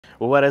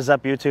Well, what is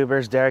up,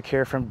 YouTubers? Derek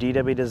here from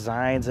DW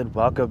Designs, and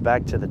welcome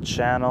back to the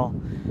channel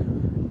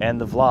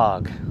and the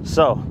vlog.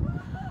 So,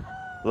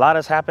 a lot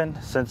has happened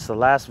since the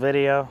last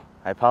video.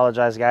 I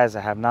apologize, guys.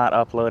 I have not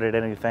uploaded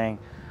anything.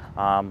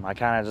 I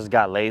kind of just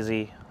got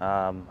lazy,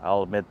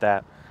 I'll admit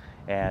that,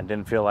 and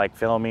didn't feel like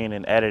filming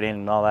and editing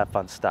and all that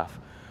fun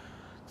stuff.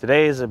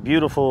 Today is a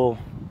beautiful,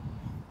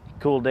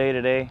 cool day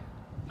today.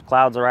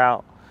 Clouds are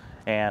out,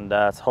 and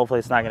hopefully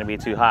it's not going to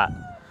be too hot.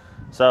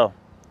 So,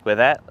 with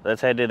that,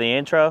 let's head to the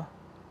intro,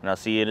 and I'll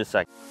see you in a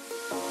second.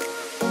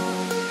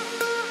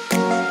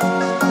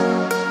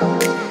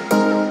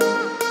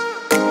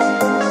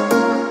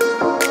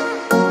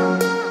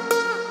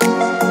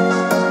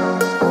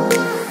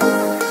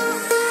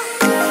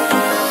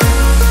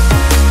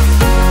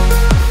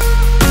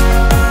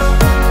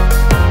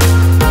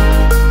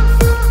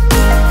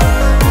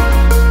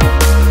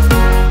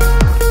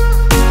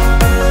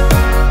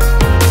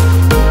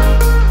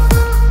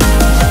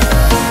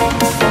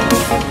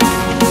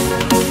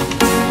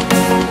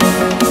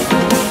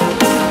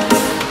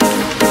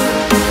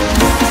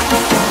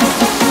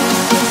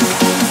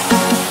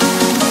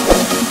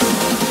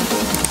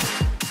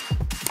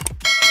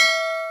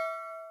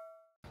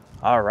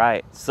 All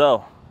right,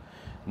 so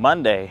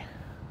Monday,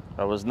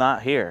 I was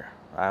not here.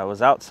 I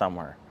was out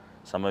somewhere.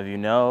 Some of you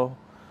know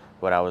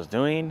what I was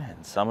doing,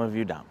 and some of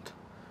you don't.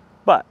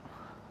 But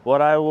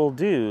what I will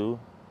do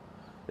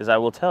is I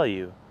will tell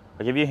you,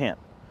 I'll give you a hint.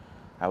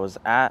 I was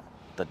at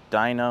the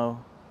dyno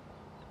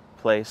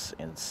place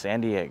in San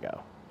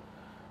Diego.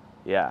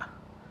 Yeah,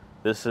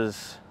 this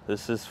is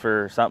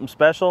for something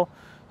special,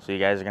 so you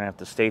guys are gonna have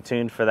to stay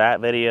tuned for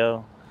that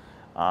video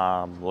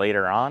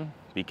later on,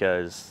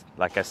 because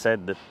like I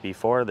said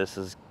before, this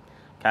is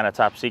kind of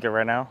top secret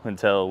right now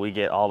until we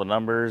get all the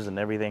numbers and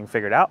everything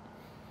figured out.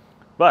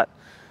 But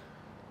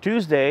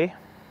Tuesday,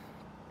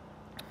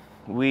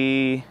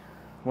 we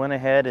went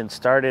ahead and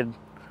started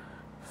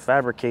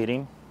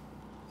fabricating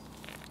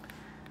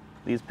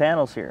these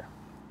panels here.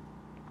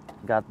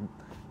 Got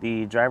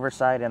the driver's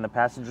side and the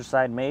passenger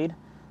side made,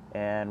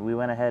 and we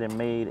went ahead and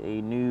made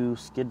a new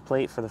skid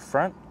plate for the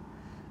front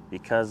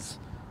because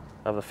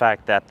of the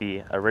fact that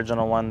the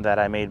original one that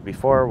I made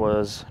before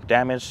was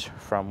damaged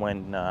from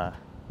when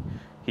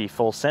he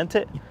full sent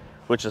it,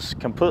 which is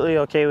completely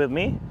okay with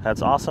me.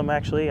 That's awesome,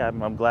 actually.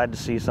 I'm glad to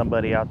see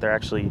somebody out there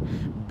actually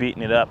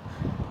beating it up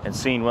and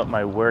seeing what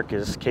my work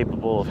is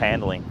capable of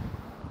handling.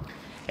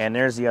 And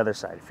there's the other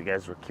side, if you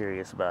guys were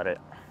curious about it.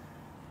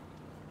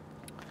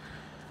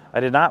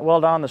 I did not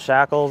weld on the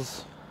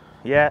shackles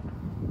yet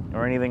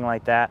or anything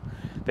like that.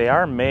 They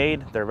are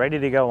made, they're ready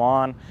to go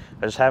on.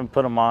 I just haven't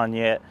put them on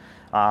yet.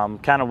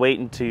 Kind of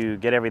waiting to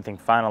get everything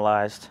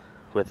finalized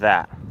with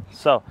that.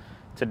 So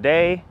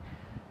today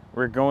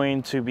we're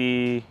going to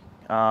be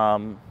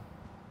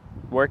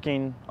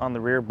working on the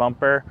rear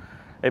bumper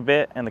a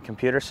bit and the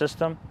computer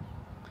system.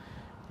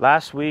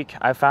 Last week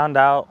I found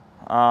out,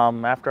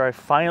 after I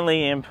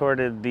finally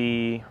imported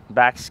the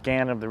back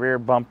scan of the rear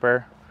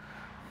bumper,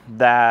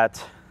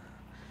 that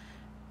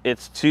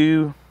it's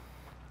too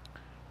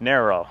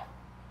narrow.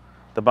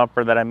 The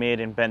bumper that I made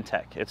in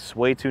Bentec, it's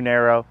way too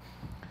narrow.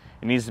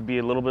 It needs to be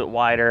a little bit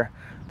wider.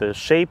 The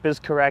shape is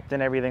correct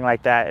and everything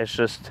like that. It's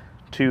just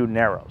too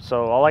narrow.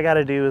 So all I got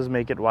to do is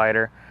make it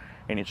wider,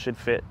 and it should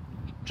fit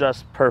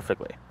just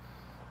perfectly.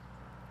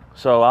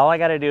 So all I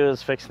got to do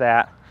is fix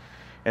that,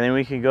 and then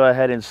we can go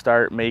ahead and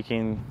start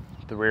making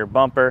the rear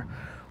bumper,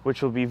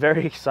 which will be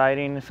very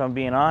exciting, if I'm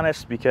being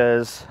honest,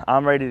 because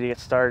I'm ready to get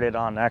started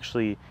on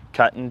actually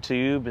cutting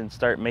tube and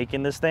start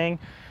making this thing.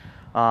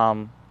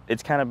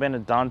 It's kind of been a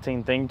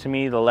daunting thing to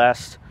me the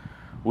last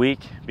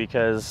week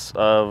because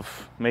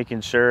of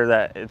making sure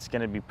that it's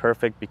going to be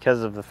perfect,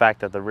 because of the fact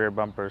that the rear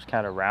bumper is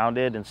kind of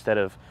rounded instead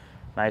of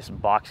nice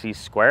boxy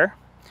square.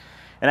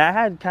 And I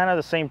had kind of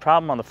the same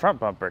problem on the front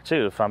bumper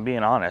too, if I'm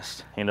being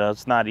honest. You know,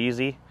 it's not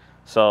easy.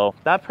 So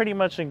that pretty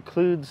much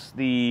includes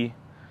the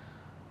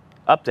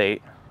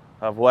update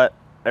of what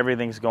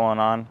everything's going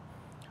on.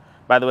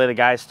 By the way, the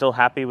guy's still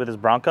happy with his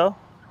Bronco.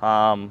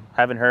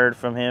 Haven't heard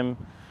from him.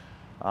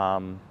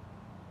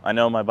 I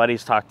know my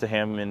buddies talked to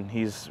him, and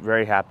he's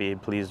very happy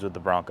and pleased with the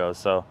Bronco.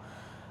 So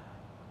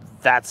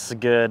that's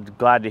good.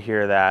 Glad to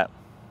hear that.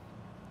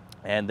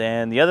 And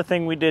then the other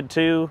thing we did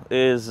too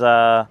is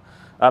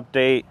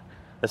update.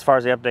 As far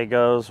as the update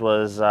goes,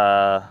 was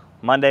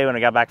Monday when I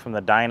got back from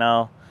the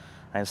dyno,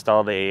 I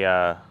installed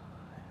a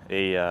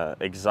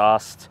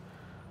exhaust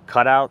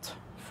cutout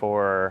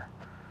for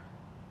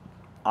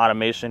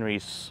automation, where you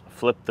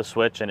flip the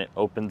switch and it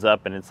opens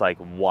up, and it's like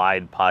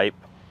wide pipe,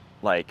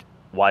 like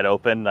wide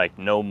open, like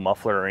no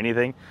muffler or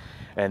anything.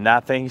 And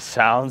that thing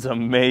sounds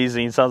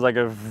amazing. It sounds like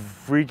a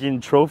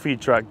freaking trophy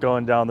truck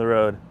going down the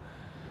road.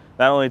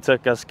 That only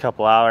took us a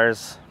couple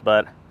hours,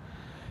 but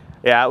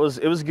yeah, it was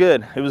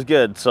good. It was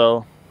good.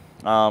 So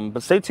but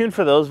stay tuned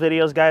for those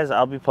videos, guys.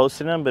 I'll be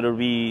posting them, but it'll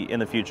be in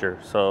the future.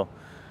 So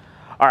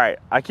all right,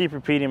 I keep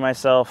repeating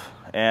myself,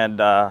 and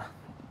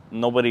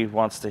nobody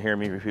wants to hear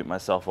me repeat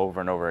myself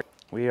over and over.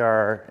 We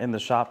are in the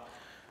shop.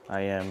 I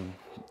am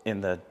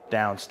in the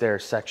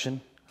downstairs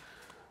section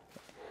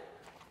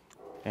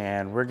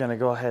And we're gonna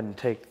go ahead and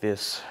take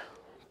this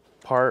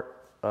part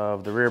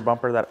of the rear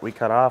bumper that we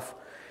cut off,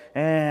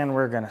 and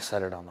we're gonna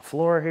set it on the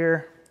floor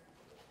here.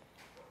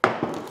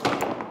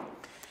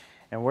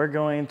 And we're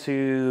going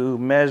to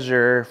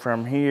measure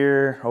from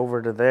here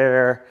over to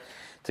there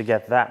to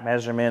get that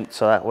measurement,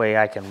 so that way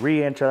I can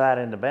re-enter that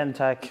into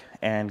Bentech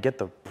and get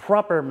the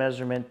proper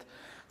measurement,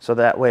 so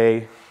that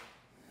way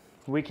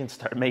we can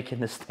start making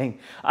this thing.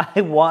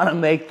 I want to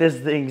make this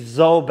thing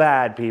so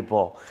bad,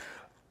 people.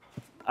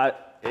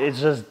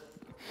 It's just,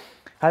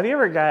 have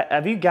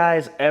you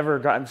guys ever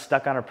gotten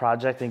stuck on a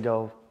project and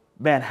go,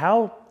 man,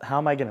 how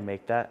am I gonna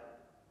make that?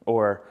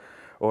 Or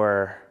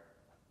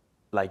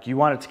like you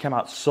want it to come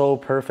out so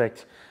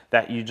perfect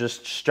that you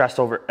just stress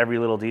over every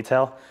little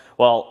detail?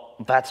 Well,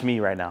 that's me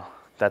right now.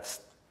 That's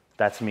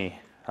me.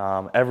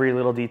 Every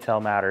little detail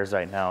matters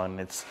right now, and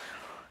it's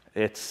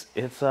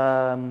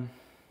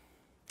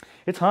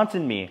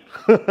haunting me.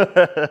 I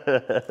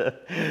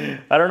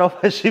don't know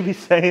if I should be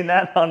saying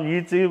that on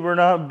YouTube or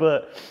not,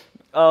 but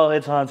oh,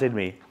 it's haunted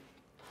me.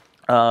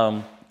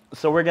 So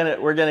we're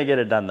gonna get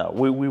it done though.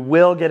 We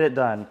will get it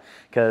done,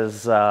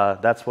 because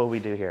that's what we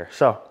do here.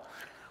 So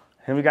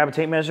here we grab a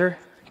tape measure,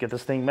 get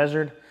this thing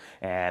measured,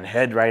 and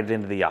head right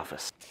into the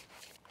office.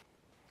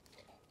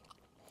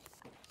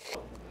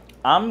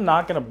 I'm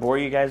not gonna bore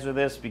you guys with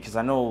this, because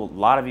I know a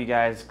lot of you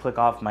guys click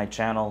off my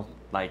channel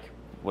like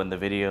when the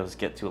videos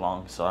get too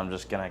long. So I'm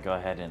just gonna go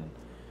ahead and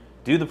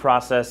do the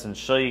process and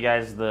show you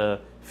guys the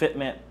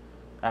fitment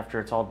after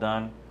it's all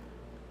done,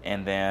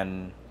 and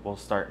then we'll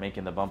start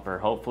making the bumper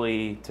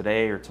hopefully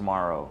today or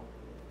tomorrow.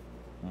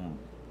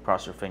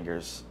 Cross your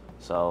fingers.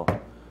 So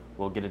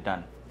we'll get it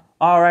done.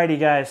 Alrighty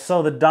guys,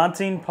 so the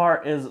daunting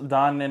part is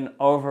done and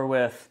over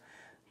with,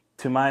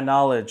 to my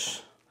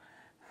knowledge.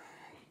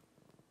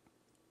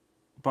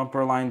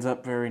 Bumper lines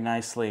up very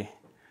nicely.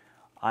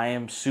 I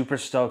am super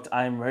stoked.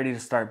 I am ready to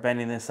start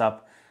bending this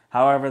up.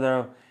 However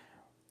though,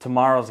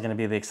 tomorrow is going to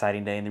be the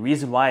exciting day. And the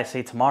reason why I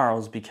say tomorrow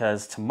is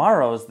because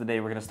tomorrow is the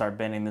day we're going to start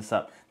bending this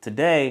up.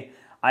 Today,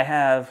 I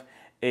have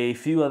a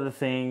few other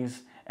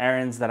things,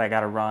 errands that I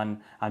got to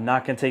run. I'm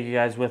not going to take you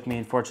guys with me,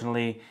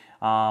 unfortunately,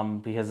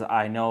 because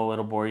I know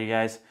it'll bore you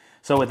guys.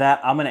 So with that,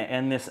 I'm going to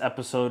end this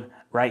episode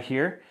right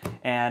here.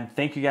 And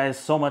thank you guys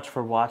so much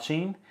for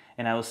watching.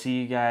 And I will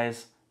see you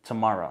guys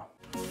tomorrow.